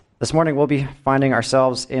This morning we'll be finding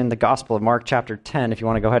ourselves in the Gospel of Mark chapter 10. If you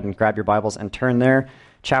want to go ahead and grab your Bibles and turn there.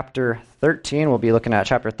 Chapter 13, we'll be looking at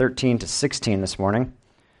chapter 13 to 16 this morning.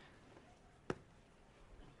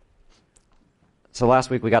 So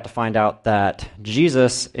last week we got to find out that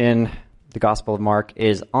Jesus in the Gospel of Mark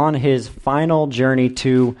is on his final journey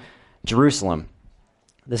to Jerusalem.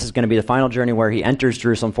 This is going to be the final journey where he enters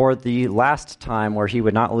Jerusalem for the last time, where he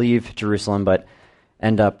would not leave Jerusalem but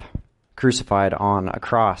end up crucified on a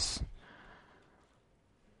cross.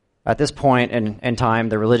 At this point in time,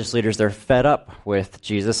 the religious leaders, they're fed up with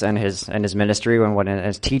Jesus and his ministry and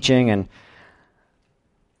his teaching, and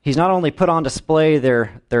he's not only put on display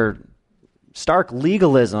their stark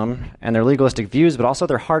legalism and their legalistic views, but also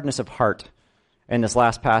their hardness of heart in this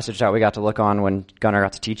last passage that we got to look on when Gunnar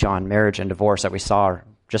got to teach on marriage and divorce that we saw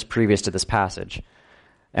just previous to this passage.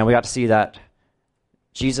 And we got to see that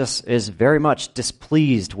Jesus is very much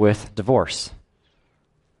displeased with divorce.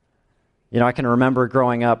 You know, I can remember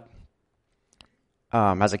growing up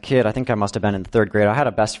as a kid. I think I must have been in the third grade. I had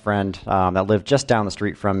a best friend that lived just down the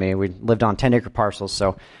street from me. We lived on 10-acre parcels,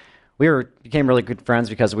 so we became really good friends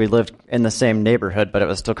because we lived in the same neighborhood, but it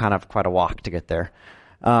was still kind of quite a walk to get there.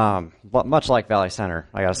 But much like Valley Center,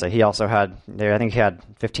 I gotta say, he also had, I think he had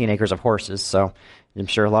 15 acres of horses, so I'm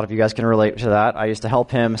sure a lot of you guys can relate to that. I used to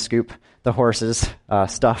help him scoop the horses'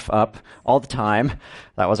 stuff up all the time.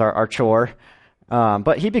 That was our chore.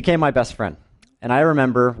 But he became my best friend. And I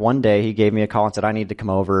remember one day he gave me a call and said I needed to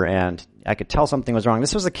come over, and I could tell something was wrong.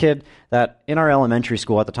 This was a kid that in our elementary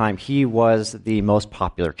school at the time, he was the most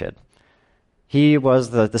popular kid. He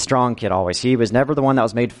was the strong kid always. He was never the one that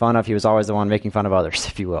was made fun of. He was always the one making fun of others,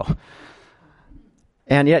 if you will.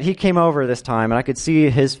 And yet he came over this time, and I could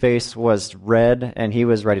see his face was red, and he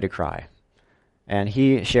was ready to cry. And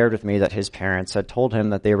he shared with me that his parents had told him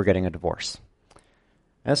that they were getting a divorce.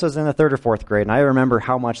 And this was in the third or fourth grade, and I remember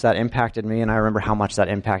how much that impacted me, and I remember how much that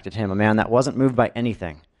impacted him. A man that wasn't moved by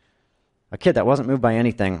anything. A kid that wasn't moved by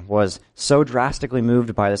anything was so drastically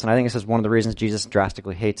moved by this, and I think this is one of the reasons Jesus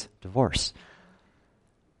drastically hates divorce.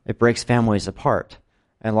 It breaks families apart.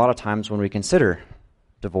 And a lot of times when we consider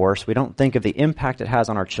divorce, we don't think of the impact it has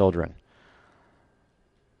on our children.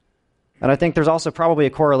 And I think there's also probably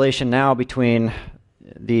a correlation now between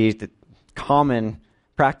the common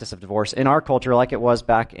practice of divorce in our culture, like it was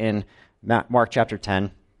back in Mark chapter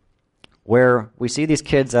 10, where we see these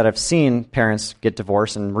kids that have seen parents get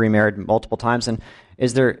divorced and remarried multiple times. And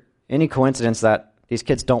is there any coincidence that these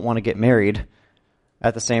kids don't want to get married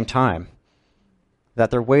at the same time?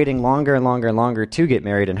 That they're waiting longer and longer and longer to get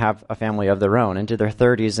married and have a family of their own into their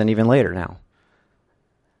 30s and even later now.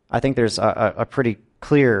 I think there's a pretty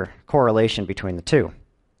clear correlation between the two.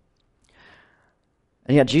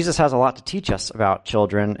 And yet Jesus has a lot to teach us about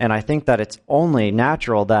children, and I think that it's only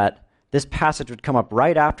natural that this passage would come up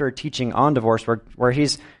right after a teaching on divorce where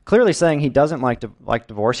he's clearly saying he doesn't like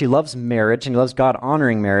divorce. He loves marriage, and he loves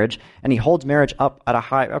God-honoring marriage, and he holds marriage up at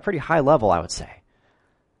a pretty high level, I would say.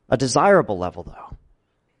 A desirable level, though.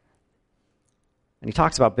 And he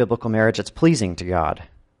talks about biblical marriage that's pleasing to God.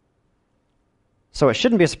 So it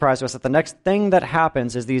shouldn't be a surprise to us that the next thing that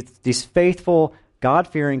happens is these faithful,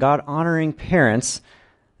 God-fearing, God-honoring parents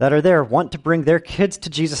that are there want to bring their kids to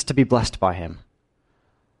Jesus to be blessed by him.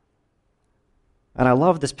 And I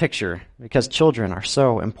love this picture because children are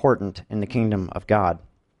so important in the kingdom of God.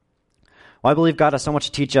 Well, I believe God has so much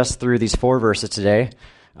to teach us through these 4 verses today.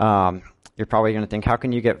 You're probably going to think, how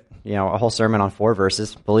can you get a whole sermon on 4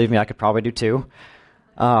 verses? Believe me, I could probably do 2.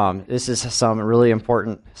 This is some really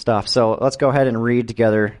important stuff. So let's go ahead and read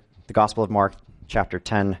together the Gospel of Mark, chapter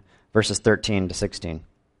 10, verses 13 to 16.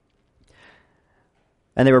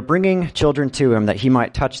 And they were bringing children to him that he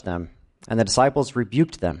might touch them, and the disciples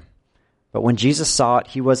rebuked them. But when Jesus saw it,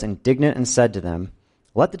 he was indignant and said to them,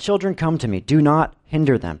 "Let the children come to me. Do not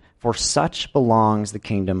hinder them, for such belongs the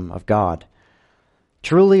kingdom of God.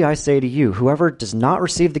 Truly I say to you, whoever does not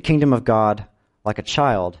receive the kingdom of God like a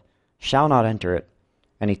child shall not enter it."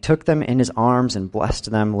 And he took them in his arms and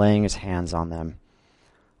blessed them, laying his hands on them.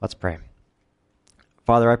 Let's pray.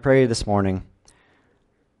 Father, I pray this morning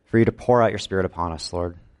for you to pour out your Spirit upon us,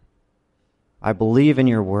 Lord. I believe in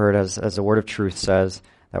your word, as the word of truth says,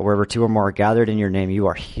 that wherever 2 or more are gathered in your name, you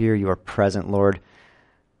are here, you are present, Lord.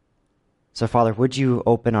 So, Father, would you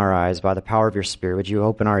open our eyes by the power of your Spirit? Would you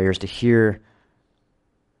open our ears to hear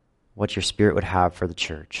what your Spirit would have for the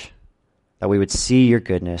church? That we would see your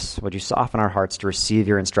goodness. Would you soften our hearts to receive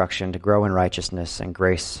your instruction, to grow in righteousness and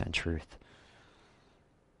grace and truth?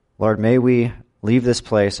 Lord, may we leave this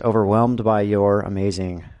place overwhelmed by your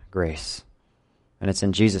amazing grace. And it's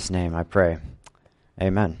in Jesus' name I pray.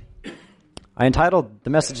 Amen. I entitled the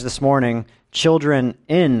message this morning, children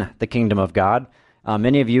in the kingdom of God.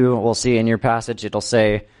 Many of you will see in your passage, it'll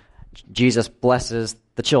say Jesus blesses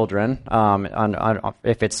the children.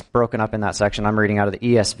 If it's broken up in that section, I'm reading out of the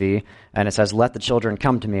ESV, and it says, let the children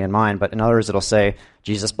come to me in mine. But in others, it'll say,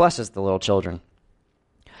 Jesus blesses the little children.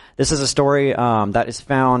 This is a story that is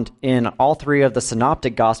found in all three of the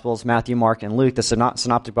synoptic gospels, Matthew, Mark, and Luke. The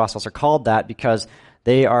synoptic gospels are called that because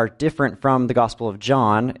they are different from the Gospel of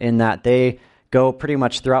John in that they go pretty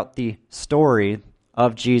much throughout the story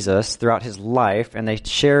of Jesus, throughout his life, and they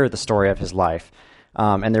share the story of his life.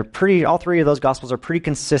 And all three of those gospels are pretty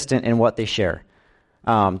consistent in what they share.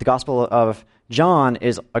 The Gospel of John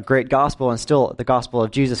is a great gospel and still the gospel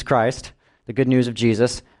of Jesus Christ, the good news of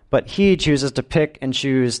Jesus, but he chooses to pick and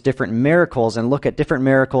choose different miracles and look at different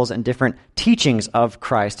miracles and different teachings of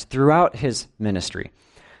Christ throughout his ministry.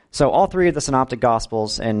 So all three of the synoptic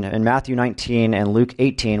gospels, in Matthew 19 and Luke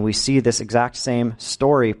 18, we see this exact same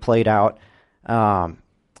story played out,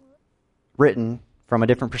 written from a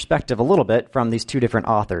different perspective a little bit from these two different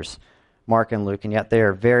authors, Mark and Luke, and yet they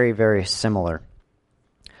are very, very similar.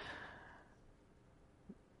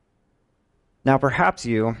 Now, perhaps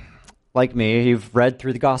you, like me, you've read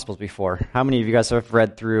through the Gospels before. How many of you guys have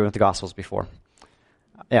read through the Gospels before?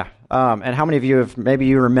 Yeah. And how many of you maybe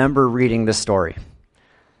you remember reading this story?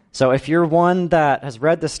 So if you're one that has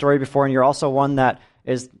read this story before and you're also one that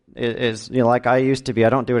is like I used to be, I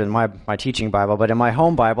don't do it in my teaching Bible, but in my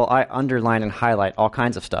home Bible, I underline and highlight all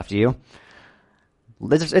kinds of stuff. Do you?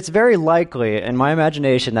 It's very likely in my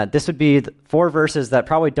imagination that this would be 4 verses that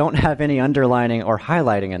probably don't have any underlining or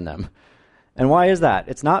highlighting in them. And why is that?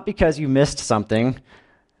 It's not because you missed something,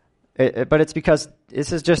 but it's because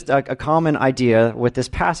this is just a common idea with this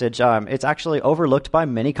passage. It's actually overlooked by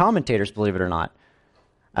many commentators, believe it or not,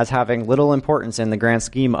 as having little importance in the grand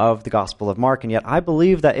scheme of the Gospel of Mark. And yet I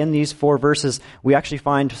believe that in these 4 verses, we actually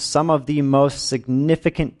find some of the most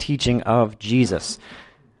significant teaching of Jesus.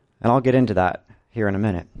 And I'll get into that here in a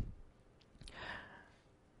minute.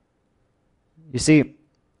 You see,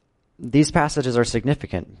 these passages are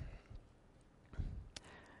significant.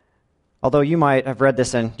 Although you might have read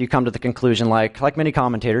this and you come to the conclusion, like many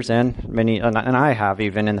commentators and I have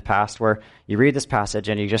even in the past, where you read this passage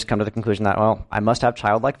and you just come to the conclusion that, well, I must have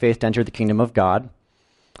childlike faith to enter the kingdom of God,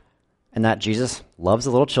 and that Jesus loves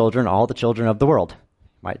the little children, all the children of the world.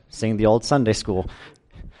 You might sing the old Sunday school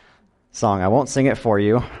song. I won't sing it for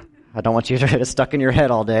you. I don't want you to get it stuck in your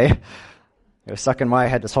head all day. It was stuck in my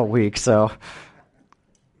head this whole week, So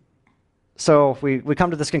we come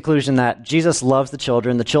to this conclusion that Jesus loves the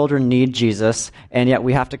children need Jesus, and yet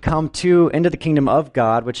we have to come into the kingdom of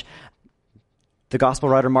God, which the gospel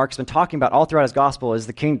writer Mark's been talking about all throughout his gospel, is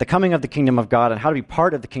the coming of the kingdom of God and how to be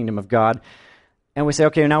part of the kingdom of God. And we say,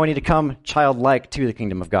 okay, now we need to come childlike to the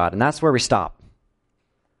kingdom of God, and that's where we stop.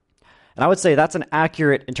 And I would say that's an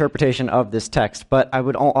accurate interpretation of this text, but I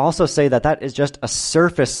would also say that is just a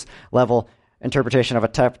surface level interpretation of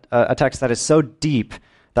a text that is so deep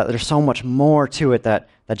that there's so much more to it that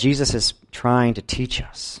Jesus is trying to teach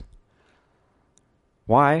us.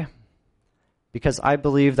 Why? Because I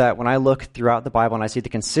believe that when I look throughout the Bible and I see the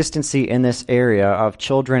consistency in this area of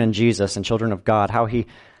children and Jesus and children of God, how he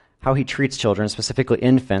treats children, specifically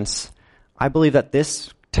infants, I believe that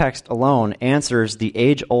this text alone answers the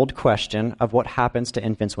age-old question of what happens to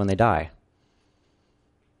infants when they die.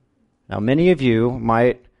 Now, many of you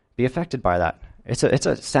might be affected by that. It's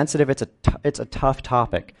a sensitive, it's a tough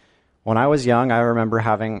topic. When I was young, I remember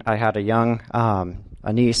I had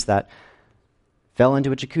a niece that fell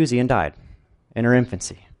into a jacuzzi and died in her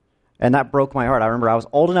infancy. And that broke my heart. I remember I was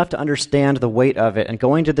old enough to understand the weight of it and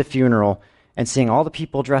going to the funeral and seeing all the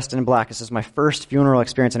people dressed in black. This is my first funeral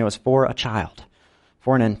experience, and it was for a child,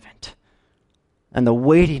 for an infant. And the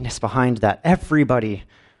weightiness behind that, everybody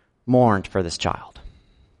mourned for this child.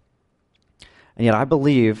 And yet I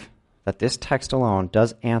believe that this text alone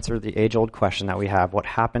does answer the age-old question that we have, what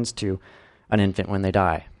happens to an infant when they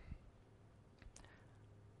die?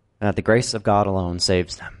 And that the grace of God alone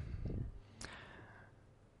saves them.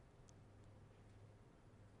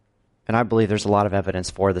 And I believe there's a lot of evidence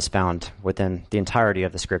for this found within the entirety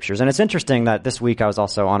of the Scriptures. And it's interesting that this week I was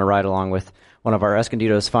also on a ride-along with one of our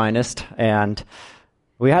Escondido's finest, and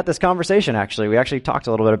we had this conversation, actually. We actually talked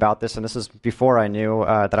a little bit about this, and this is before I knew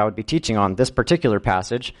that I would be teaching on this particular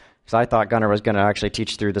passage, because I thought Gunnar was going to actually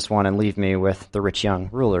teach through this one and leave me with the rich young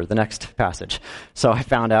ruler, the next passage. So I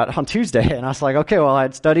found out on Tuesday, and I was like, okay, well, I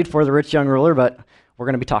had studied for the rich young ruler, but we're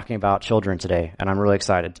going to be talking about children today, and I'm really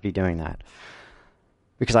excited to be doing that.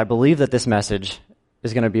 Because I believe that this message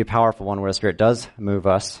is going to be a powerful one where the Spirit does move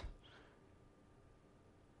us.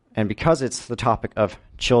 And because it's the topic of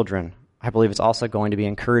children, I believe it's also going to be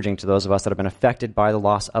encouraging to those of us that have been affected by the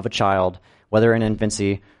loss of a child, whether in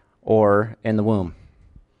infancy or in the womb.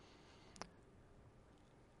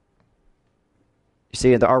 You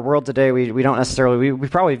see, in our world today, we don't necessarily, we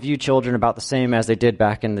probably view children about the same as they did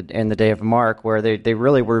back in the day of Mark, where they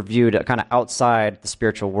really were viewed kind of outside the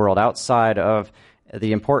spiritual world, outside of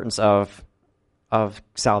the importance of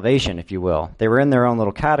salvation, if you will. They were in their own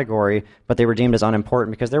little category, but they were deemed as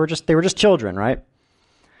unimportant because they were just children, right?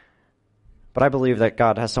 But I believe that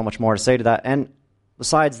God has so much more to say to that. And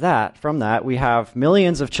besides that, from that, we have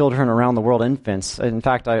millions of children around the world, infants. In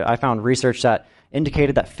fact, I found research that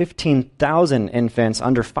indicated that 15,000 infants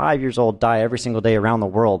under 5 years old die every single day around the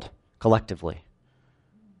world collectively.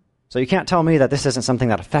 So you can't tell me that this isn't something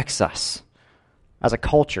that affects us as a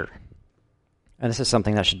culture. And this is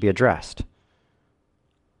something that should be addressed.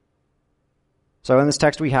 So in this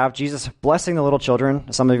text we have Jesus blessing the little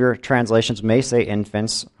children. Some of your translations may say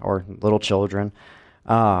infants or little children.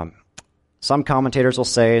 Some commentators will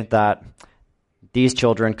say that these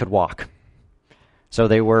children could walk. So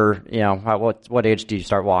they were, what age do you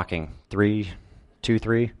start walking? 3, 2,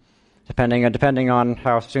 3? Depending on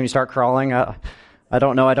how soon you start crawling. I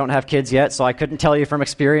don't know. I don't have kids yet, so I couldn't tell you from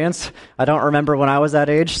experience. I don't remember when I was that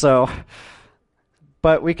age, so...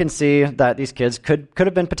 But we can see that these kids could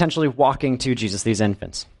have been potentially walking to Jesus, these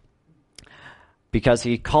infants, because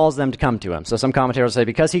he calls them to come to him. So some commentators say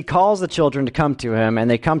because he calls the children to come to him, and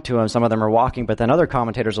they come to him, some of them are walking, but then other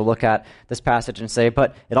commentators will look at this passage and say,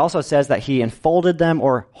 but it also says that he enfolded them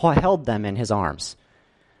or held them in his arms,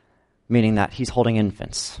 meaning that he's holding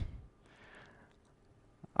infants.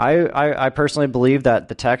 I personally believe that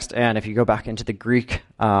the text, and if you go back into the Greek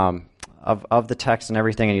of the text and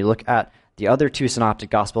everything, and you look at the other two synoptic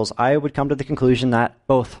gospels, I would come to the conclusion that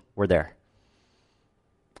both were there.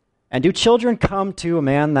 And do children come to a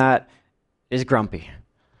man that is grumpy?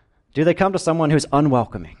 Do they come to someone who's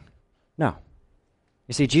unwelcoming? No.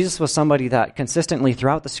 You see, Jesus was somebody that consistently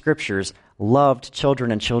throughout the scriptures loved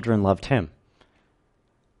children and children loved him.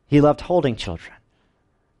 He loved holding children.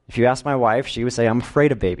 If you ask my wife, she would say, I'm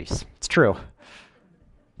afraid of babies. It's true.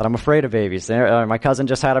 But I'm afraid of babies. My cousin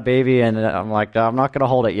just had a baby, and I'm like, I'm not going to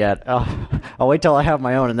hold it yet. I'll wait till I have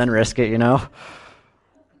my own and then risk it,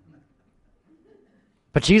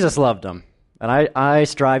 But Jesus loved them, and I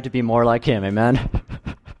strive to be more like him, amen?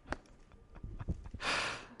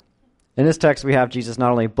 In this text, we have Jesus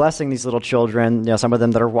not only blessing these little children, some of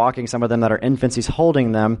them that are walking, some of them that are infants, he's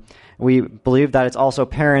holding them. We believe that it's also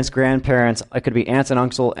parents, grandparents, it could be aunts and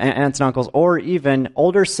uncles, or even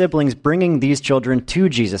older siblings bringing these children to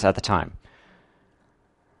Jesus at the time.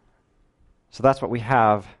 So that's what we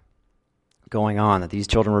have going on, that these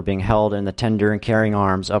children were being held in the tender and caring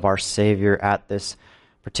arms of our Savior at this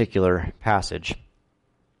particular passage.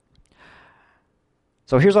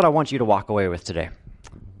 So here's what I want you to walk away with today.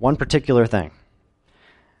 One particular thing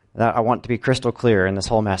that I want to be crystal clear in this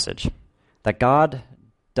whole message, that God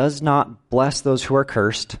does not bless those who are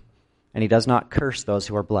cursed, and he does not curse those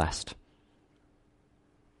who are blessed.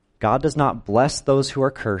 God does not bless those who are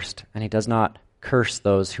cursed, and he does not curse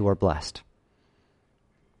those who are blessed.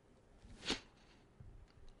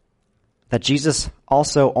 That Jesus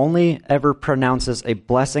also only ever pronounces a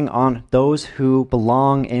blessing on those who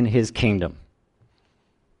belong in his kingdom.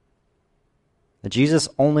 That Jesus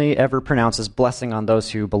only ever pronounces blessing on those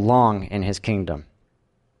who belong in his kingdom.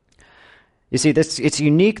 You see, it's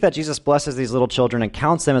unique that Jesus blesses these little children and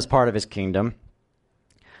counts them as part of his kingdom,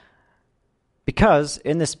 because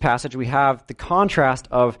in this passage we have the contrast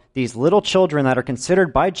of these little children that are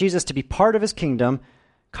considered by Jesus to be part of his kingdom,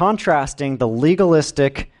 contrasting the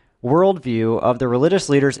legalistic worldview of the religious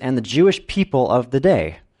leaders and the Jewish people of the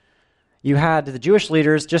day. You had the Jewish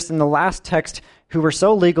leaders just in the last text who were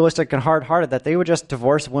so legalistic and hard-hearted that they would just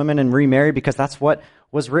divorce women and remarry because that's what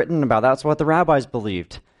was written about. That's what the rabbis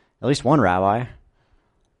believed. At least one rabbi.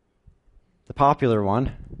 The popular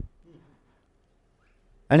one.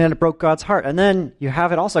 And then it broke God's heart. And then you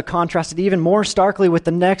have it also contrasted even more starkly with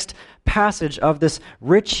the next passage of this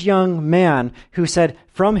rich young man who said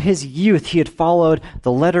from his youth he had followed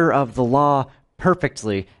the letter of the law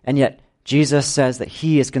perfectly, and yet Jesus says that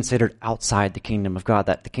he is considered outside the kingdom of God,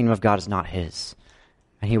 that the kingdom of God is not his.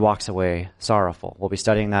 And he walks away sorrowful. We'll be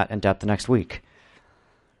studying that in depth next week.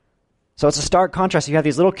 So it's a stark contrast. You have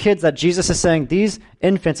these little kids that Jesus is saying, these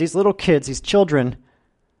infants, these little kids, these children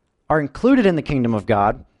are included in the kingdom of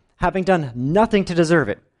God, having done nothing to deserve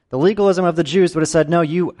it. The legalism of the Jews would have said, no,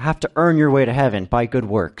 you have to earn your way to heaven by good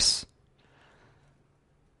works.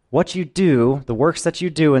 What you do, the works that you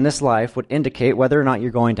do in this life would indicate whether or not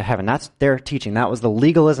you're going to heaven. That's their teaching. That was the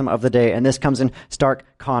legalism of the day, and this comes in stark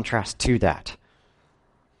contrast to that.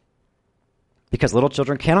 Because little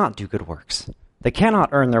children cannot do good works. They cannot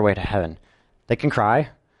earn their way to heaven. They can cry.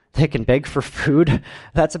 They can beg for food.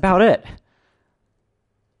 That's about it.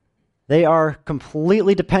 They are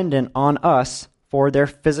completely dependent on us for their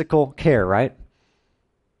physical care, right?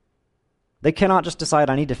 They cannot just decide,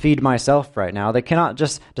 I need to feed myself right now. They cannot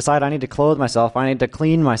just decide, I need to clothe myself. I need to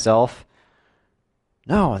clean myself.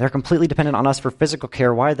 No, they're completely dependent on us for physical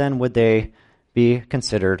care. Why then would they be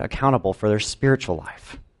considered accountable for their spiritual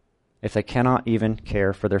life if they cannot even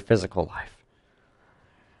care for their physical life?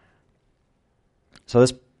 So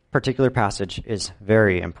this particular passage is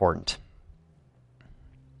very important.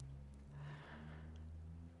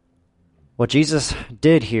 What Jesus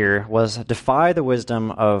did here was defy the wisdom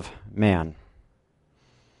of man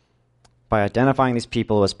by identifying these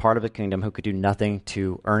people as part of the kingdom who could do nothing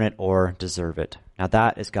to earn it or deserve it. Now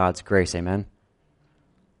that is God's grace, amen?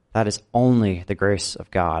 That is only the grace of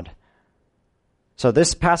God. So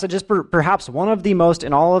this passage is perhaps one of the most,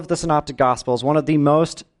 in all of the Synoptic Gospels, one of the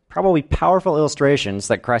most probably powerful illustrations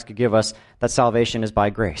that Christ could give us that salvation is by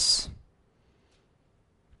grace.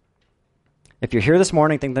 If you're here this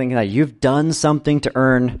morning thinking that you've done something to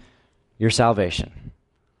earn your salvation,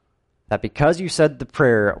 that because you said the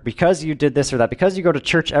prayer, because you did this or that, because you go to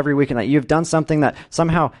church every week and that you've done something that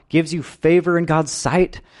somehow gives you favor in God's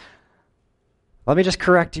sight, let me just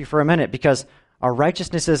correct you for a minute, because our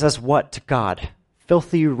righteousness is as what to God?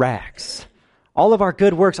 Filthy rags. All of our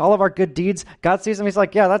good works, all of our good deeds, God sees them, he's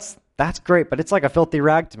like, yeah, that's great, but it's like a filthy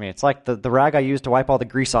rag to me. It's like the rag I use to wipe all the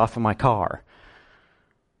grease off of my car.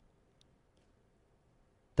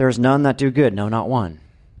 There is none that do good, no, not one,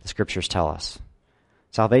 the scriptures tell us.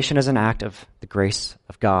 Salvation is an act of the grace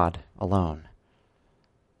of God alone.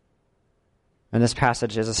 And this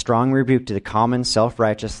passage is a strong rebuke to the common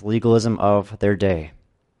self-righteous legalism of their day.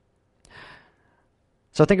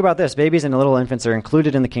 So think about this. Babies and little infants are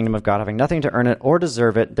included in the kingdom of God, having nothing to earn it or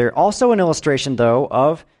deserve it. They're also an illustration, though,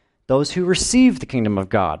 of those who receive the kingdom of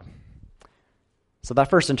God. So that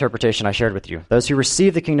first interpretation I shared with you, those who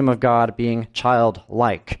receive the kingdom of God being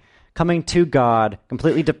childlike, coming to God,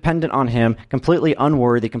 completely dependent on him, completely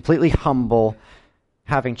unworthy, completely humble,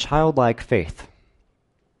 having childlike faith.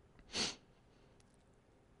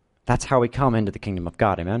 That's how we come into the kingdom of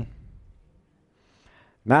God, amen?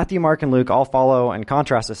 Matthew, Mark, and Luke all follow and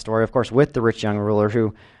contrast this story, of course, with the rich young ruler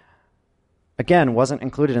who, again, wasn't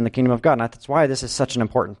included in the kingdom of God. And that's why this is such an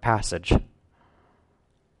important passage.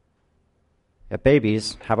 That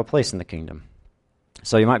babies have a place in the kingdom.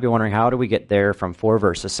 So you might be wondering, how do we get there from 4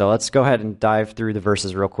 verses? So let's go ahead and dive through the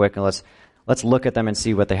verses real quick, and let's look at them and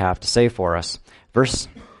see what they have to say for us. Verse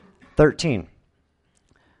 13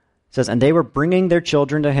 says, "And they were bringing their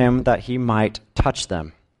children to him that he might touch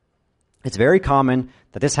them." It's very common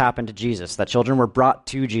that this happened to Jesus, that children were brought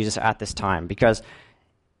to Jesus at this time, because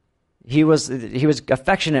he was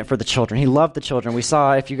affectionate for the children. He loved the children. We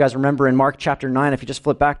saw, if you guys remember in Mark chapter 9, if you just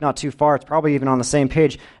flip back not too far, it's probably even on the same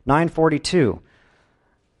page, 942.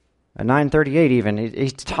 938 even.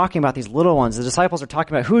 He's talking about these little ones. The disciples are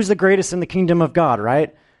talking about who's the greatest in the kingdom of God,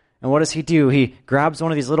 right? And what does he do? He grabs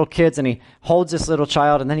one of these little kids and he holds this little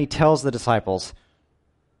child, and then he tells the disciples.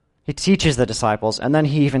 He teaches the disciples, and then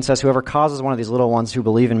he even says, whoever causes one of these little ones who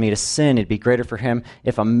believe in me to sin, it'd be greater for him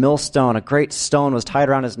if a millstone, a great stone, was tied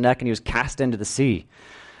around his neck and he was cast into the sea.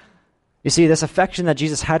 You see, this affection that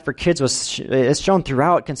Jesus had for kids is shown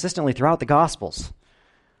consistently throughout the Gospels.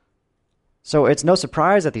 So it's no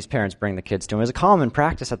surprise that these parents bring the kids to him. It was a common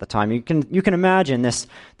practice at the time. You can imagine this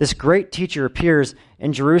great teacher appears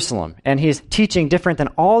in Jerusalem, and he's teaching different than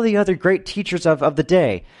all the other great teachers of the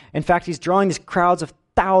day. In fact, he's drawing these crowds of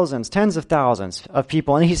thousands, tens of thousands of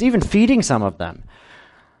people, and he's even feeding some of them.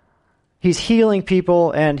 He's healing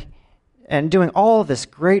people and doing all of this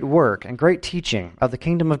great work and great teaching of the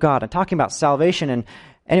kingdom of God and talking about salvation, and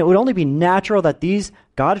it would only be natural that these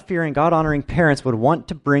God-fearing, God-honoring parents would want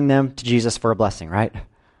to bring them to Jesus for a blessing, right?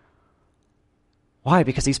 Why?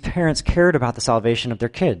 Because these parents cared about the salvation of their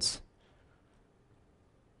kids.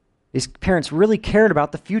 These parents really cared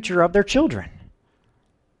about the future of their children.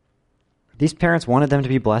 These parents wanted them to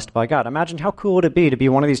be blessed by God. Imagine how cool would it be to be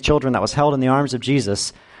one of these children that was held in the arms of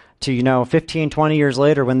Jesus to, 15, 20 years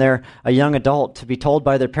later when they're a young adult, to be told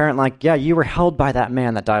by their parent, like, yeah, you were held by that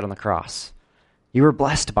man that died on the cross. You were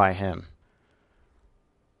blessed by him.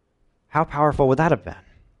 How powerful would that have been?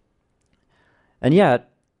 And yet,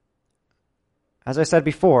 as I said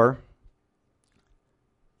before,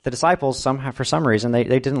 the disciples, for some reason, they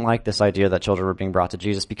didn't like this idea that children were being brought to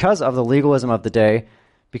Jesus because of the legalism of the day.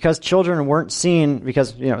 Because children weren't seen,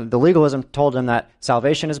 because the legalism told them that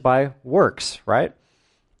salvation is by works, right?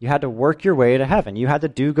 You had to work your way to heaven. You had to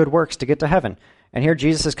do good works to get to heaven. And here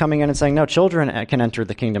Jesus is coming in and saying, no, children can enter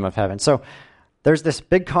the kingdom of heaven. So there's this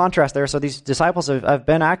big contrast there. So these disciples have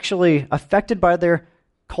been actually affected by their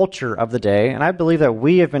culture of the day. And I believe that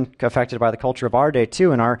we have been affected by the culture of our day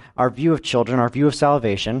too, in our view of children, our view of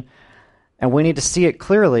salvation. And we need to see it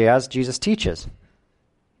clearly as Jesus teaches.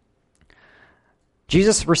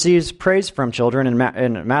 Jesus receives praise from children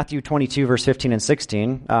in Matthew 22, verse 15 and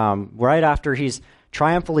 16, right after he's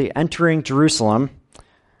triumphantly entering Jerusalem.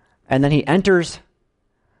 And then he enters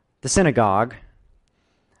the synagogue.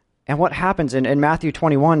 And what happens in Matthew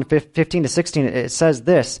 21, 15 to 16, it says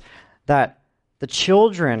this, that the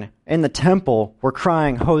children in the temple were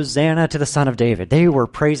crying, Hosanna to the Son of David. They were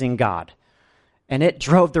praising God. And it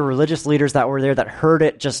drove the religious leaders that were there that heard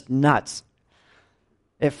it just nuts.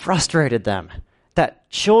 It frustrated them that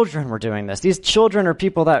children were doing this. These children are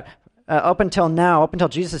people that up until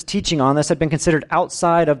Jesus' teaching on this, had been considered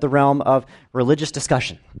outside of the realm of religious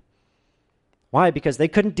discussion. Why? Because they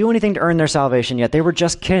couldn't do anything to earn their salvation yet. They were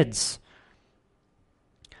just kids.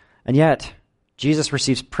 And yet, Jesus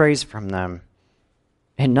receives praise from them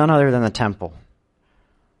in none other than the temple.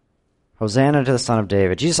 Hosanna to the Son of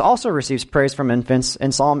David. Jesus also receives praise from infants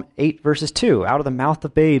in Psalm 8, verses 2. Out of the mouth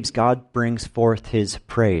of babes, God brings forth his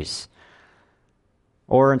praise.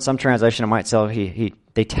 Or in some translation, it might say,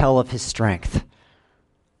 they tell of his strength.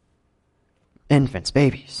 Infants,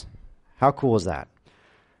 babies. How cool is that?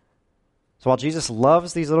 So while Jesus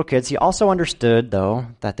loves these little kids, he also understood, though,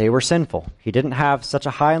 that they were sinful. He didn't have such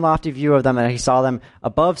a high and lofty view of them that he saw them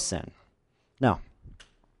above sin. No.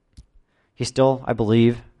 He still, I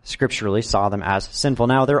believe, scripturally saw them as sinful.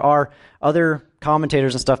 Now, there are other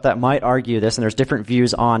commentators and stuff that might argue this, and there's different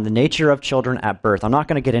views on the nature of children at birth. I'm not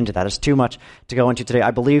going to get into that. It's too much to go into today. I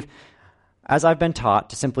believe, as I've been taught,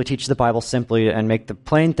 to simply teach the Bible simply and make the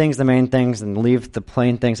plain things the main things and leave the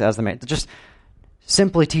plain things as the main. Just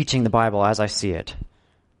simply teaching the Bible as I see it.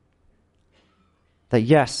 That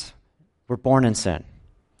yes, we're born in sin.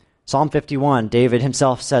 Psalm 51, David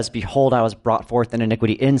himself says, Behold, I was brought forth in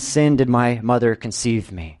iniquity. In sin did my mother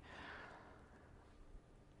conceive me.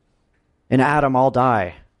 In Adam, I'll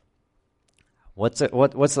die. What's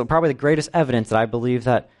probably the greatest evidence that I believe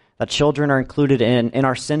that children are included in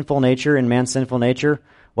our sinful nature, in man's sinful nature?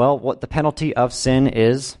 Well, what the penalty of sin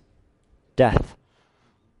is? Death.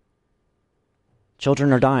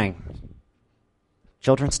 Children are dying.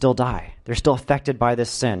 Children still die. They're still affected by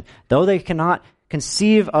this sin. Though they cannot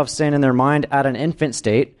conceive of sin in their mind at an infant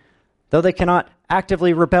state, though they cannot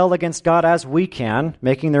actively rebel against God as we can,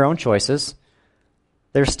 making their own choices,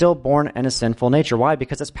 they're still born in a sinful nature. Why?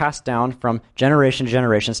 Because it's passed down from generation to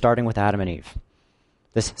generation, starting with Adam and Eve.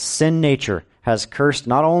 This sin nature has cursed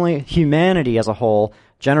not only humanity as a whole,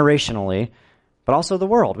 generationally, but also the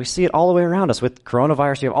world. We see it all the way around us with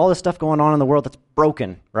coronavirus. You have all this stuff going on in the world that's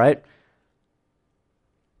broken, right?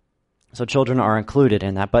 So children are included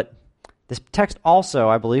in that. But this text also,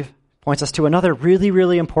 I believe, points us to another really,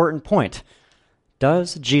 really important point.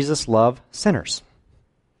 Does Jesus love sinners?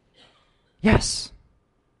 Yes.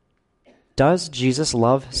 Does Jesus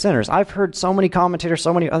love sinners? I've heard so many commentators,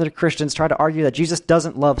 so many other Christians try to argue that Jesus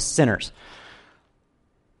doesn't love sinners.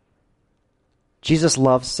 Jesus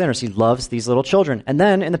loves sinners. He loves these little children. And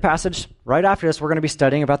then in the passage right after this, we're going to be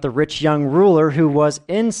studying about the rich young ruler who was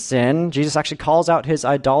in sin. Jesus actually calls out his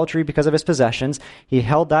idolatry because of his possessions. He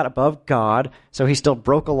held that above God, so he still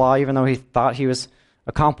broke a law even though he thought he was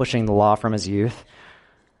accomplishing the law from his youth.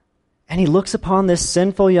 And he looks upon this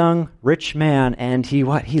sinful young rich man and he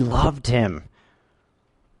loved him.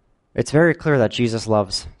 It's very clear that Jesus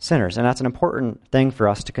loves sinners, and that's an important thing for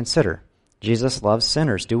us to consider. Jesus loves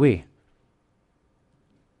sinners, do we?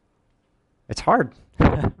 It's hard,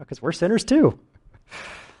 because we're sinners too.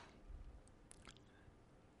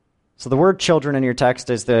 So the word children in your text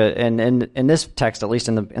is in this text, at least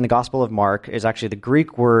in the Gospel of Mark, is actually the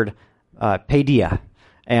Greek word paideia.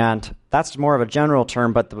 And that's more of a general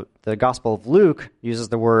term, but the Gospel of Luke uses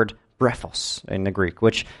the word brephos in the Greek,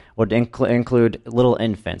 which would include little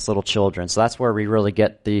infants, little children. So that's where we really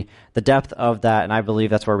get the depth of that, and I believe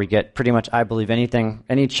that's where we get pretty much, I believe,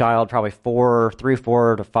 any child, probably 4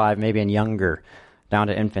 to 5, maybe and younger, down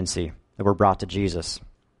to infancy, that were brought to Jesus.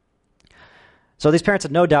 So these parents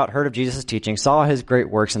had no doubt heard of Jesus' teaching, saw his great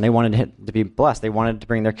works, and they wanted him to be blessed. They wanted to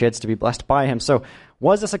bring their kids to be blessed by him. So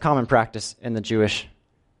was this a common practice in the Jewish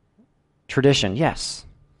tradition? Yes.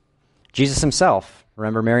 Jesus himself,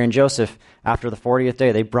 remember Mary and Joseph, after the 40th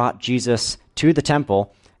day, they brought Jesus to the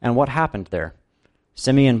temple, and what happened there?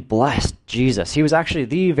 Simeon blessed Jesus. He was actually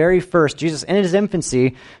the very first, Jesus in his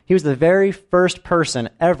infancy, he was the very first person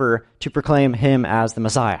ever to proclaim him as the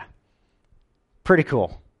Messiah. Pretty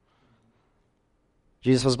cool.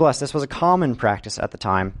 Jesus was blessed. This was a common practice at the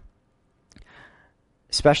time,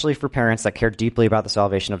 especially for parents that care deeply about the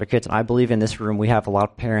salvation of their kids. And I believe in this room we have a lot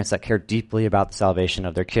of parents that care deeply about the salvation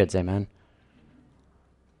of their kids. Amen?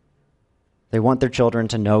 They want their children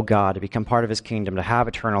to know God, to become part of his kingdom, to have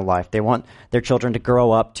eternal life. They want their children to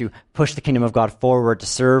grow up, to push the kingdom of God forward, to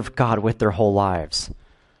serve God with their whole lives,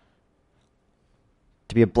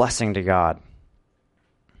 to be a blessing to God.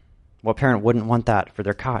 What parent wouldn't want that for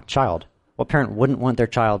their child? What parent wouldn't want their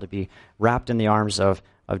child to be wrapped in the arms of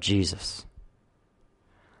Jesus?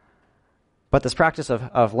 But this practice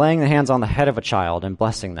of laying the hands on the head of a child and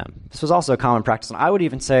blessing them, this was also a common practice. And I would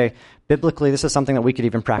even say, biblically, this is something that we could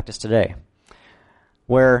even practice today,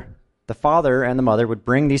 where the father and the mother would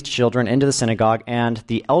bring these children into the synagogue, and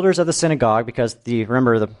the elders of the synagogue, because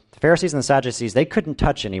remember, the Pharisees and the Sadducees, they couldn't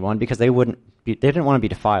touch anyone because they didn't want to be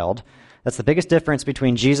defiled. That's the biggest difference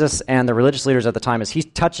between Jesus and the religious leaders at the time, is he's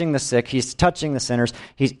touching the sick, he's touching the sinners,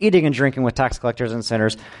 he's eating and drinking with tax collectors and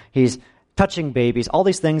sinners, he's touching babies, all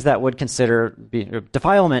these things that would consider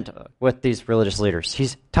defilement with these religious leaders.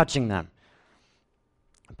 He's touching them.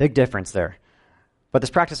 Big difference there. But this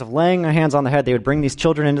practice of laying hands on the head, they would bring these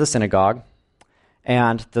children into the synagogue,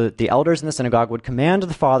 and the elders in the synagogue would command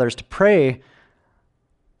the fathers to pray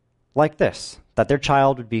like this, that their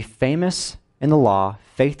child would be famous in the law,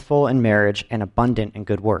 faithful in marriage, and abundant in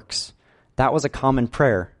good works. That was a common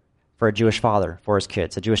prayer for a Jewish father for his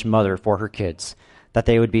kids, a Jewish mother for her kids, that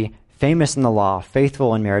they would be famous in the law,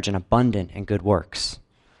 faithful in marriage, and abundant in good works.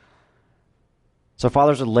 So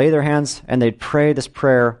fathers would lay their hands and they'd pray this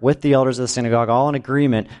prayer with the elders of the synagogue, all in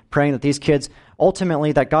agreement, praying that these kids,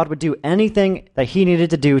 ultimately, that God would do anything that he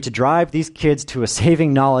needed to do to drive these kids to a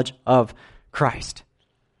saving knowledge of Christ.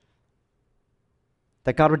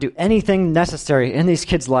 That God would do anything necessary in these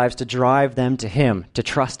kids' lives to drive them to him, to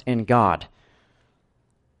trust in God.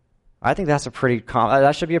 I think that's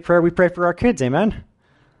that should be a prayer we pray for our kids, amen?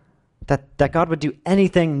 That God would do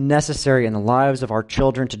anything necessary in the lives of our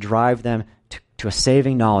children to drive them to a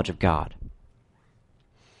saving knowledge of God.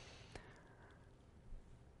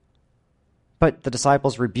 But the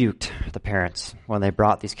disciples rebuked the parents when they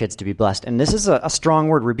brought these kids to be blessed. And this is a strong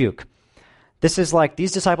word, rebuke. This is like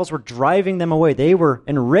these disciples were driving them away. They were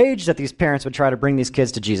enraged that these parents would try to bring these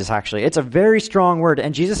kids to Jesus, actually. It's a very strong word,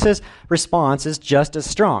 and Jesus' response is just as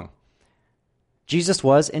strong. Jesus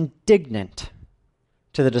was indignant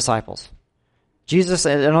to the disciples. Jesus,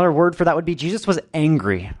 another word for that would be Jesus was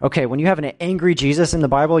angry. Okay, when you have an angry Jesus in the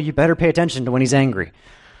Bible, you better pay attention to when he's angry.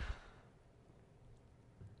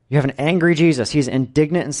 You have an angry Jesus. He's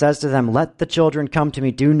indignant and says to them, "Let the children come to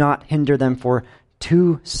me. Do not hinder them, for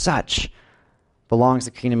to such belongs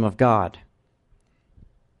the kingdom of God."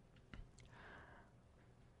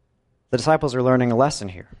 The disciples are learning a lesson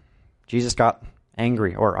here. Jesus got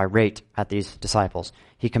angry or irate at these disciples.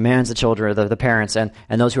 He commands the children, the parents, and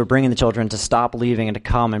those who are bringing the children to stop leaving and to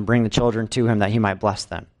come and bring the children to him that he might bless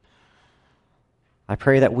them. I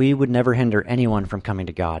pray that we would never hinder anyone from coming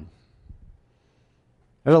to God.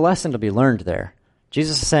 There's a lesson to be learned there.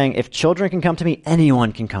 Jesus is saying, if children can come to me,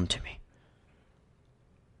 anyone can come to me.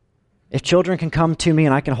 If children can come to me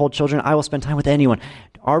and I can hold children, I will spend time with anyone.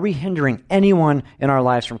 Are we hindering anyone in our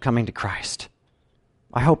lives from coming to Christ?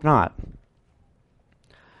 I hope not.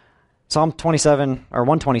 Psalm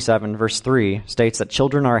 127, verse 3 states that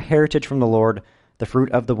children are a heritage from the Lord, the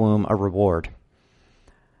fruit of the womb, a reward.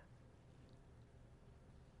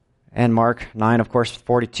 And Mark 9, of course,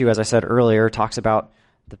 42, as I said earlier, talks about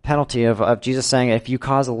the penalty of Jesus saying, if you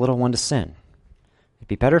cause a little one to sin, it'd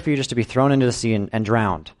be better for you just to be thrown into the sea and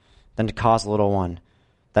drowned than to cause a little one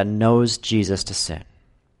that knows Jesus to sin.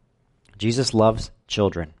 Jesus loves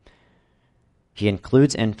children. He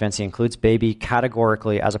includes infants, he includes baby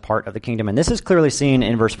categorically as a part of the kingdom. And this is clearly seen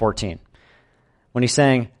in verse 14, when he's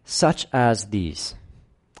saying, such as these.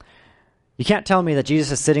 You can't tell me that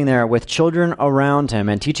Jesus is sitting there with children around him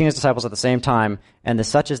and teaching his disciples at the same time, and the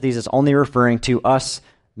such as these is only referring to us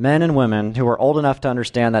men and women who are old enough to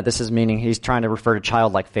understand that this is meaning he's trying to refer to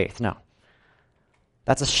childlike faith. No.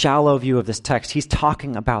 That's a shallow view of this text. He's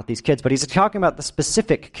talking about these kids, but he's talking about the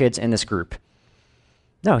specific kids in this group.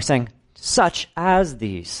 No, he's saying, such as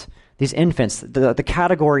these infants, the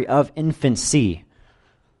category of infancy,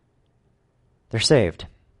 they're saved.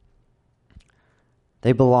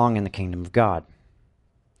 They belong in the kingdom of God.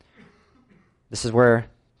 This is where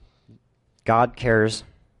God cares.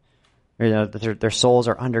 Their souls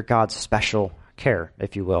are under God's special care,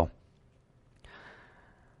 if you will.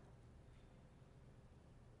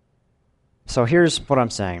 So here's what I'm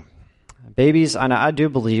saying. Babies, and I do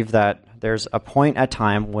believe that there's a point at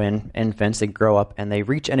time when infants, they grow up and they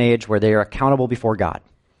reach an age where they are accountable before God.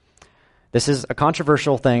 This is a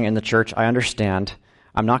controversial thing in the church, I understand.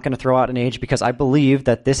 I'm not going to throw out an age because I believe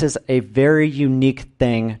that this is a very unique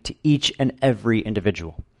thing to each and every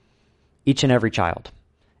individual, each and every child.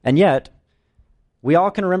 And yet, we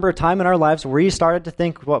all can remember a time in our lives where we started to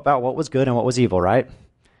think about what was good and what was evil, right?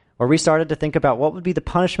 Where we started to think about what would be the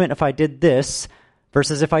punishment if I did this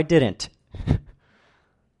versus if I didn't.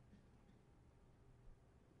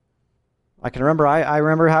 I can remember, I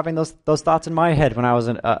remember having those thoughts in my head when I was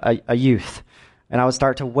a youth. And I would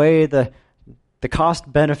start to weigh the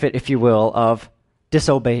cost-benefit, if you will, of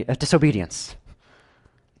disobedience.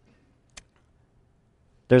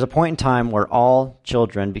 There's a point in time where all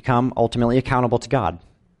children become ultimately accountable to God.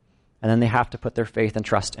 And then they have to put their faith and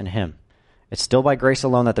trust in Him. It's still by grace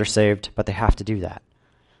alone that they're saved, but they have to do that.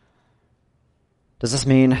 Does this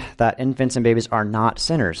mean that infants and babies are not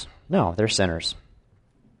sinners? No, they're sinners.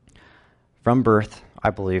 From birth, I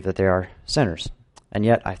believe that they are sinners. And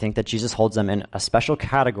yet, I think that Jesus holds them in a special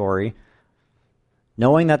category,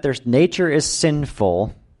 knowing that their nature is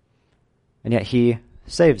sinful, and yet He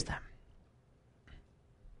saves them.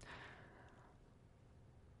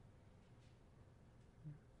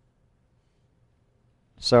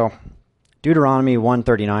 So, Deuteronomy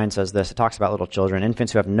 1:39 says this. It talks about little children,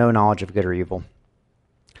 infants who have no knowledge of good or evil.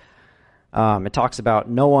 It talks about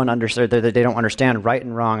they don't understand right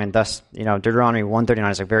and wrong, and thus, Deuteronomy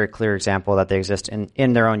 1:39 is a very clear example that they exist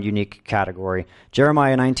in their own unique category.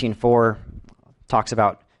 Jeremiah 19:4 talks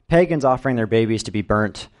about pagans offering their babies to be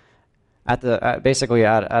burnt at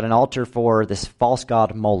an altar for this false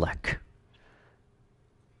god Molech.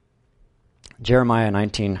 Jeremiah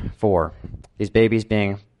 19:4. These babies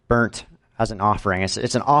being burnt as an offering.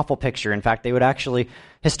 It's an awful picture. In fact, they would actually,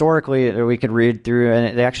 historically, we could read through,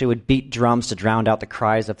 and they actually would beat drums to drown out the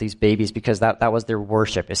cries of these babies because that was their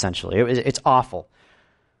worship, essentially. It's awful.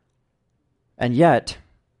 And yet,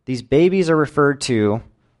 these babies are referred to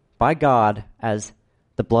by God as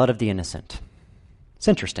the blood of the innocent. It's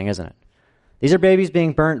interesting, isn't it? These are babies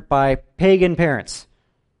being burnt by pagan parents,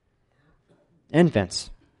 infants.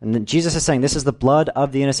 And then Jesus is saying this is the blood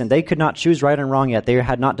of the innocent. They could not choose right and wrong yet. They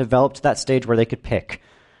had not developed to that stage where they could pick.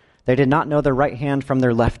 They did not know their right hand from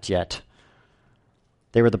their left yet.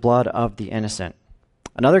 They were the blood of the innocent.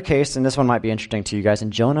 Another case, and this one might be interesting to you guys, in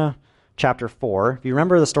Jonah chapter 4, if you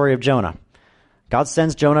remember the story of Jonah, God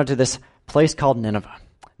sends Jonah to this place called Nineveh.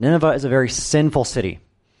 Nineveh is a very sinful city.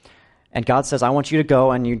 And God says, I want you to go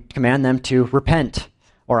and you command them to repent,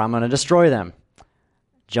 or I'm going to destroy them.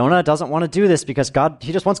 Jonah doesn't want to do this because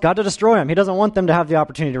he just wants God to destroy them. He doesn't want them to have the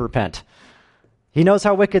opportunity to repent. He knows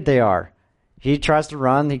how wicked they are. He tries to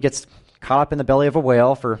run. He gets caught up in the belly of a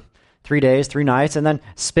whale for 3 days, 3 nights, and then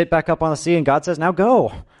spit back up on the sea, and God says, now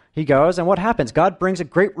go. He goes, and what happens? God brings a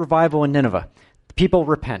great revival in Nineveh. The people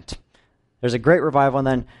repent. There's a great revival,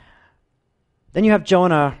 and then you have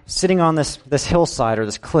Jonah sitting on this hillside, or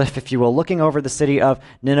this cliff, if you will, looking over the city of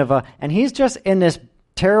Nineveh, and he's just in this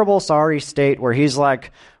terrible, sorry state where he's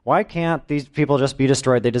like, why can't these people just be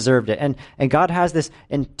destroyed? They deserved it. And God has this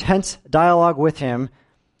intense dialogue with him,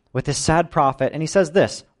 with this sad prophet, and he says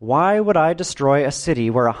this, why would I destroy a city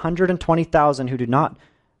where there are 120,000 who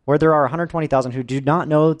do not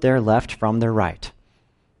know their left from their right?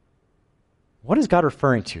 What is God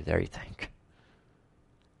referring to there, you think?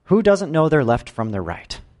 Who doesn't know their left from their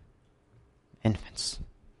right? Infants,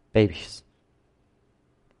 babies.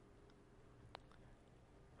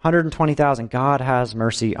 120,000. God has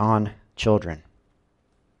mercy on children.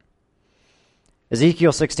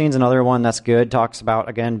 Ezekiel 16 is another one that's good. Talks about,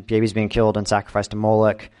 again, babies being killed and sacrificed to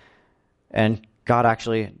Molech. And God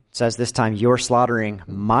actually says this time, you're slaughtering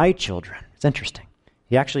my children. It's interesting.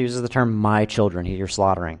 He actually uses the term my children. You're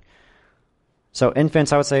slaughtering. So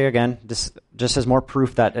infants, I would say, again, this just is more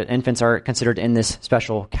proof that infants are considered in this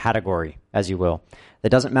special category, as you will. It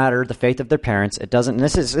doesn't matter the faith of their parents. It doesn't. And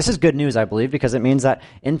this is good news, I believe, because it means that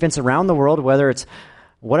infants around the world, whether it's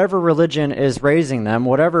whatever religion is raising them,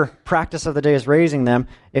 whatever practice of the day is raising them,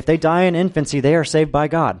 if they die in infancy, they are saved by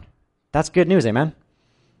God. That's good news, amen?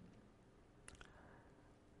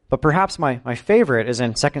 But perhaps my favorite is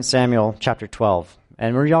in 2 Samuel chapter 12.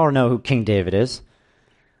 And we all know who King David is.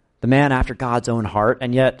 The man after God's own heart.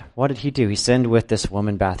 And yet, what did he do? He sinned with this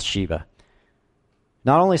woman Bathsheba.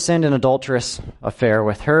 Not only sinned an adulterous affair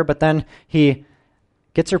with her, but then he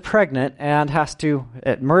gets her pregnant and has to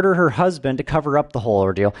murder her husband to cover up the whole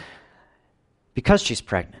ordeal because she's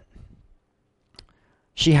pregnant.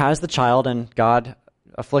 She has the child, and God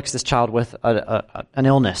afflicts this child with an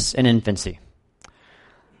illness in infancy.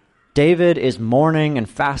 David is mourning and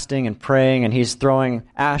fasting and praying, and he's throwing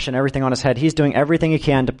ash and everything on his head. He's doing everything he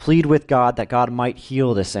can to plead with God that God might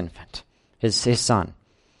heal this infant, his son.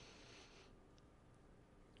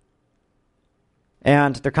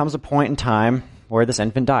 And there comes a point in time where this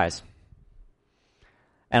infant dies.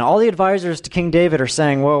 And all the advisors to King David are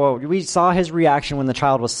saying, whoa, we saw his reaction when the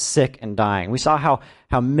child was sick and dying. We saw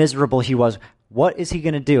how miserable he was. What is he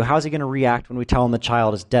going to do? How is he going to react when we tell him the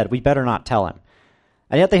child is dead? We better not tell him.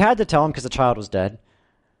 And yet they had to tell him because the child was dead.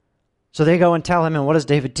 So they go and tell him, and what does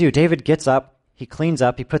David do? David gets up, he cleans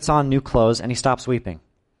up, he puts on new clothes, and he stops weeping.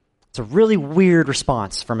 It's a really weird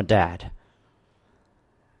response from a dad.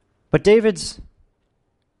 But David's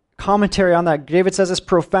commentary on that, David says this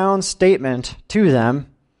profound statement to them,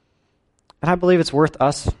 and I believe it's worth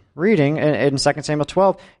us reading in 2 Samuel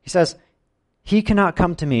 12. He says, "He cannot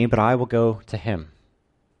come to me, but I will go to him."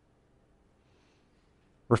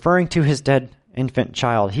 Referring to his dead infant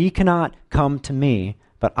child, he cannot come to me,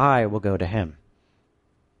 but I will go to him.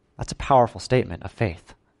 That's a powerful statement of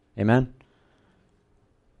faith. Amen?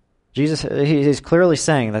 Jesus, he's clearly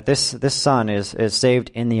saying that this son is saved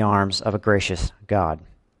in the arms of a gracious God.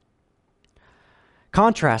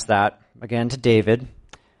 Contrast that, again, to David,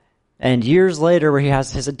 and years later where he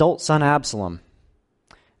has his adult son Absalom.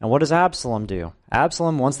 And what does Absalom do?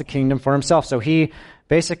 Absalom wants the kingdom for himself, so he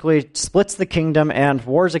basically splits the kingdom and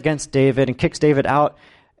wars against David and kicks David out,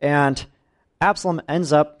 and Absalom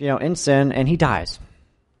ends up, in sin, and he dies.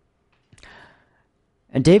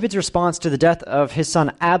 And David's response to the death of his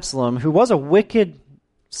son Absalom, who was a wicked,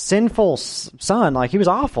 sinful son, like he was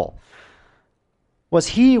awful,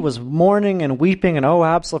 he was mourning and weeping and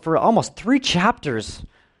Absalom for almost 3 chapters.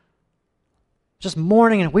 Just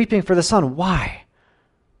mourning and weeping for the son. Why?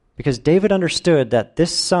 Because David understood that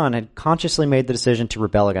this son had consciously made the decision to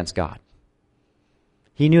rebel against God.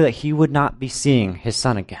 He knew that he would not be seeing his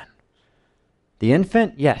son again. The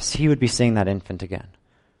infant, yes, he would be seeing that infant again.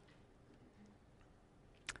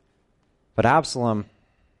 But Absalom,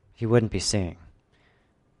 he wouldn't be seeing.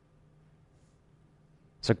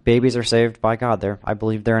 So babies are saved by God. I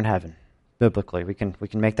believe they're in heaven. Biblically, we can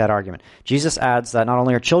make that argument. Jesus adds that not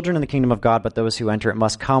only are children in the kingdom of God, but those who enter it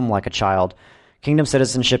must come like a child. Kingdom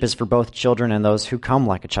citizenship is for both children and those who come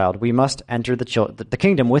like a child. We must enter the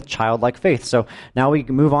kingdom with childlike faith. So now we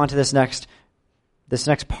move on to this next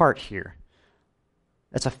part here.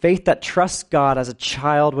 It's a faith that trusts God as a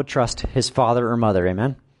child would trust his father or mother.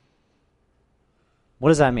 Amen? What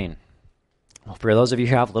does that mean? Well, for those of you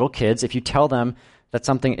who have little kids, if you tell them that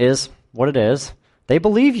something is what it is, they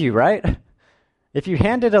believe you, right? If you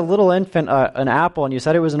handed a little infant an apple and you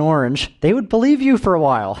said it was an orange, they would believe you for a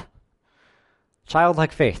while.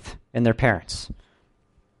 Childlike faith in their parents.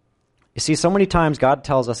 You see, so many times God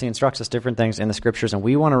tells us, he instructs us different things in the scriptures, and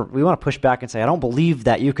we want to push back and say, I don't believe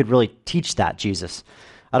that you could really teach that, Jesus.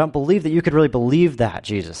 I don't believe that you could really believe that,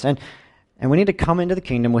 Jesus. And we need to come into the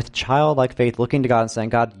kingdom with childlike faith, looking to God and saying,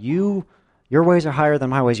 God, your ways are higher than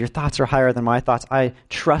my ways. Your thoughts are higher than my thoughts. I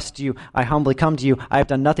trust you. I humbly come to you. I have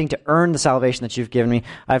done nothing to earn the salvation that you've given me.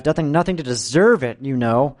 I have done nothing to deserve it,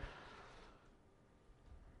 And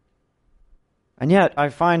yet, I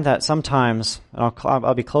find that sometimes, and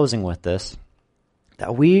I'll be closing with this,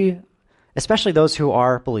 that we, especially those who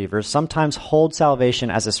are believers, sometimes hold salvation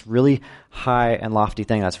as this really high and lofty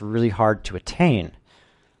thing that's really hard to attain.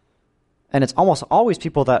 And it's almost always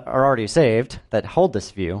people that are already saved that hold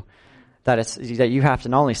this view, that you have to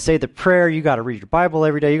not only say the prayer, you got to read your Bible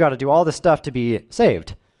every day, you got to do all this stuff to be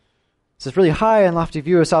saved. It's this really high and lofty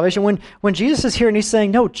view of salvation. When Jesus is here and he's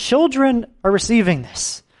saying, no, children are receiving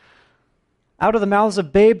this. Out of the mouths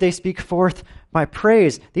of babe they speak forth my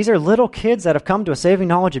praise. These are little kids that have come to a saving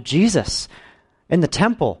knowledge of Jesus. In the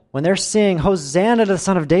temple, when they're singing, Hosanna to the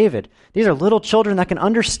Son of David, these are little children that can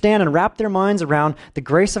understand and wrap their minds around the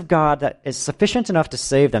grace of God that is sufficient enough to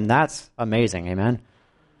save them. That's amazing, amen?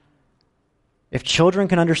 If children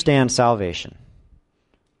can understand salvation,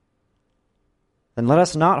 then let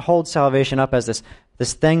us not hold salvation up as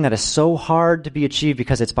this thing that is so hard to be achieved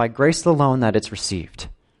because it's by grace alone that it's received.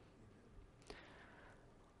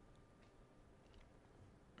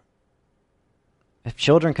 If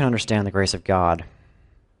children can understand the grace of God,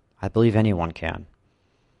 I believe anyone can.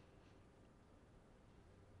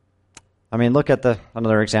 I mean, look at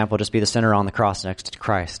another example, just be the sinner on the cross next to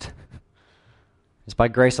Christ. It's by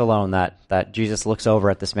grace alone that Jesus looks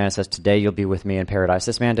over at this man and says, today you'll be with me in paradise.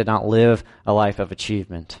 This man did not live a life of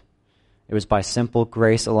achievement. It was by simple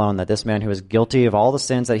grace alone that this man who was guilty of all the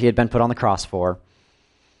sins that he had been put on the cross for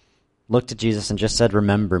looked at Jesus and just said,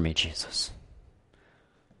 remember me, Jesus.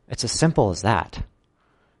 It's as simple as that.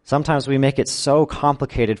 Sometimes we make it so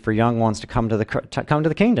complicated for young ones to come to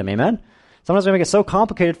the kingdom, amen? Sometimes we make it so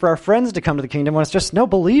complicated for our friends to come to the kingdom when it's just, no,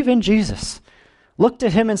 believe in Jesus. Look to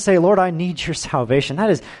him and say, Lord, I need your salvation.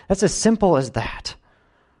 That's as simple as that.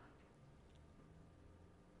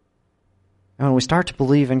 And when we start to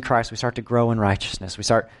believe in Christ, we start to grow in righteousness. We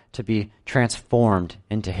start to be transformed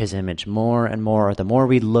into his image more and more, the more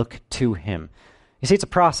we look to him. You see, it's a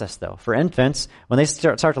process, though. For infants, when they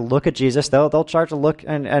start to look at Jesus, they'll start to look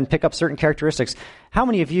and pick up certain characteristics. How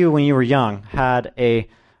many of you, when you were young, had a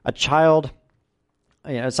child,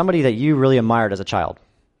 somebody that you really admired as a child?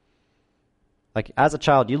 Like, as a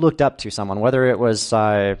child, you looked up to someone, whether it was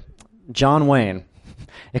John Wayne.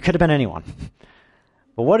 It could have been anyone.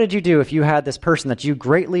 But what did you do if you had this person that you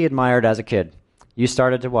greatly admired as a kid? You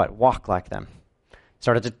started to what? Walk like them.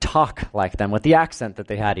 Started to talk like them with the accent that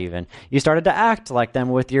they had even. You started to act like them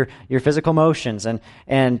with your physical motions and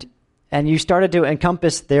you started to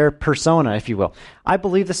encompass their persona, if you will. I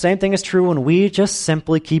believe the same thing is true when we just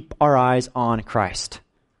simply keep our eyes on Christ.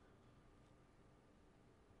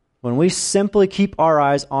 When we simply keep our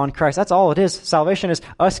eyes on Christ, that's all it is. Salvation is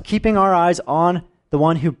us keeping our eyes on the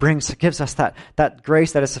one who gives us that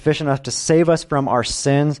grace that is sufficient enough to save us from our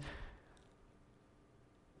sins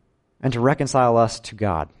and to reconcile us to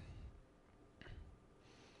God.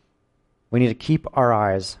 We need to keep our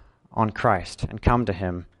eyes on Christ and come to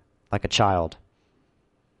him like a child.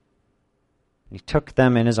 He took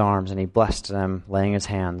them in his arms and he blessed them, laying his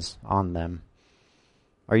hands on them.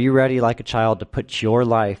 Are you ready, like a child, to put your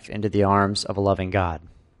life into the arms of a loving God?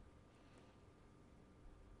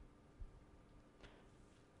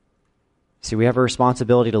 See, we have a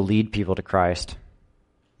responsibility to lead people to Christ,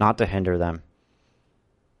 not to hinder them.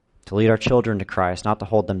 To lead our children to Christ, not to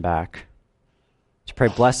hold them back. To pray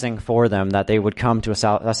blessing for them, that they would come to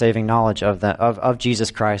a saving knowledge of Jesus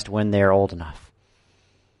Christ when they are old enough.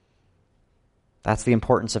 That's the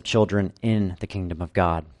importance of children in the kingdom of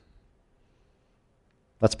God.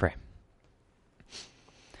 Let's pray.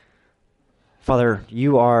 Father,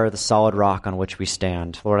 you are the solid rock on which we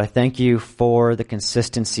stand. Lord, I thank you for the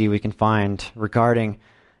consistency we can find regarding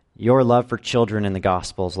your love for children in the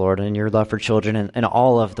Gospels, Lord, and your love for children in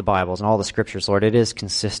all of the Bibles and all the Scriptures, Lord. It is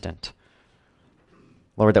consistent.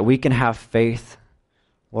 Lord, that we can have faith,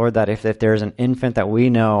 Lord, that if there is an infant that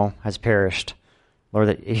we know has perished, Lord,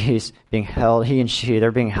 that he's being held, he and she,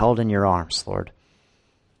 they're being held in your arms, Lord.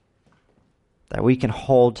 That we can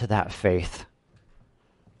hold to that faith.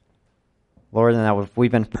 Lord, and that if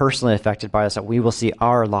we've been personally affected by this, that we will see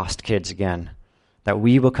our lost kids again. That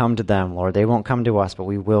we will come to them, Lord. They won't come to us, but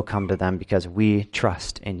we will come to them because we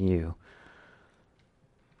trust in you.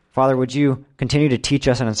 Father, would you continue to teach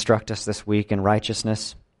us and instruct us this week in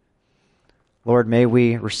righteousness? Lord, may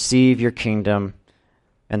we receive your kingdom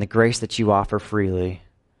and the grace that you offer freely.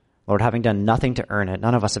 Lord, having done nothing to earn it,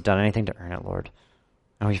 none of us have done anything to earn it, Lord.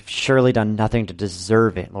 And we've surely done nothing to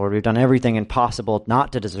deserve it, Lord. We've done everything impossible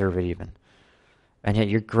not to deserve it even. And yet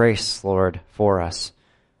your grace, Lord, for us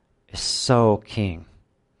is so king.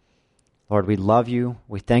 Lord, we love you.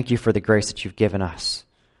 We thank you for the grace that you've given us.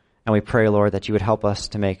 And we pray, Lord, that you would help us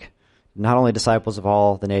to make not only disciples of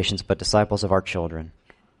all the nations, but disciples of our children,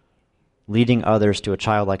 leading others to a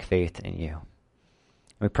childlike faith in you.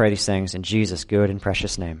 We pray these things in Jesus' good and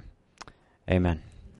precious name. Amen.